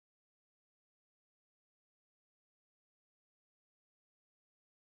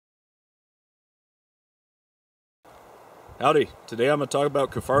Howdy, today I'm going to talk about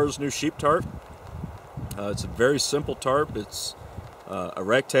Kifaru's new sheep tarp. It's a very simple tarp. It's a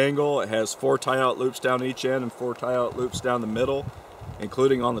rectangle. It has 4 tie-out loops down each end and 4 tie-out loops down the middle,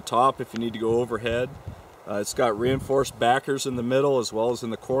 including on the top if you need to go overhead. It's got reinforced backers in the middle as well as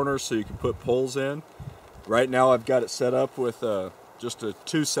in the corners so you can put poles in. Right now I've got it set up with just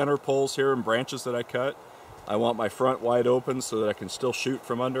 2 center poles here and branches that I cut. I want my front wide open so that I can still shoot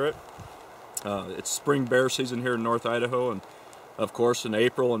from under it. It's spring bear season here in North Idaho, and of course in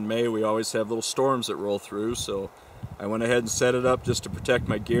April and May we always have little storms that roll through, so I went ahead and set it up just to protect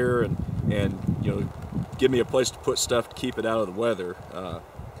my gear and you know, give me a place to put stuff to keep it out of the weather.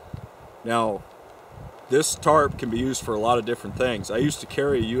 Now this tarp can be used for a lot of different things. I used to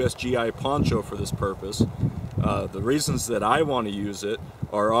carry a USGI poncho for this purpose. The reasons that I want to use it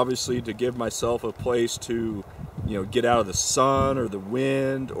are obviously to give myself a place to, you know, get out of the sun or the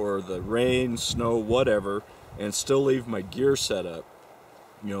wind or the rain, snow, whatever, and still leave my gear set up.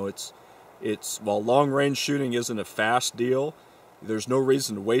 You know, it's while long range shooting isn't a fast deal, there's no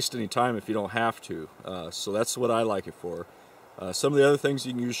reason to waste any time if you don't have to. So that's what I like it for. Some of the other things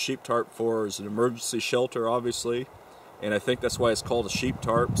you can use sheep tarp for is an emergency shelter, obviously, and I think that's why it's called a sheep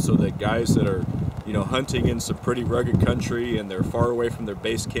tarp, so that guys that are, you know, hunting in some pretty rugged country and they're far away from their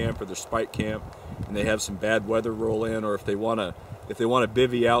base camp or their spike camp, and they have some bad weather roll in, or if they want to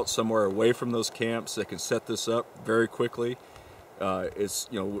bivvy out somewhere away from those camps, they can set this up very quickly. It's,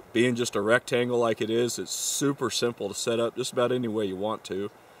 you know, being just a rectangle like it is, it's super simple to set up just about any way you want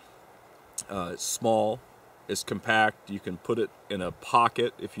to. It's small, it's compact, you can put it in a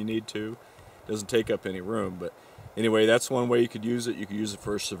pocket if you need to. It doesn't take up any room, but anyway, that's one way you could use it. You could use it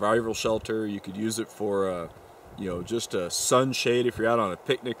for a survival shelter. You could use it for you know, just a sunshade if you're out on a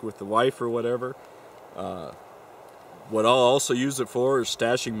picnic with the wife or whatever. What I'll also use it for is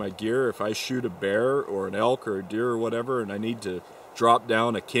stashing my gear. If I shoot a bear or an elk or a deer or whatever and I need to drop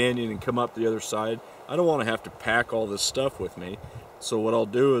down a canyon and come up the other side, I don't want to have to pack all this stuff with me. So what I'll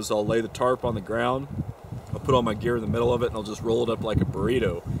do is I'll lay the tarp on the ground, I'll put all my gear in the middle of it, and I'll just roll it up like a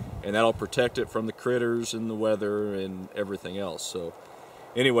burrito, and that'll protect it from the critters and the weather and everything else. So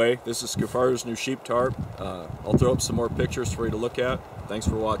anyway, this is Kifaru's new sheep tarp. I'll throw up some more pictures for you to look at. Thanks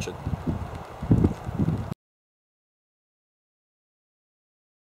for watching.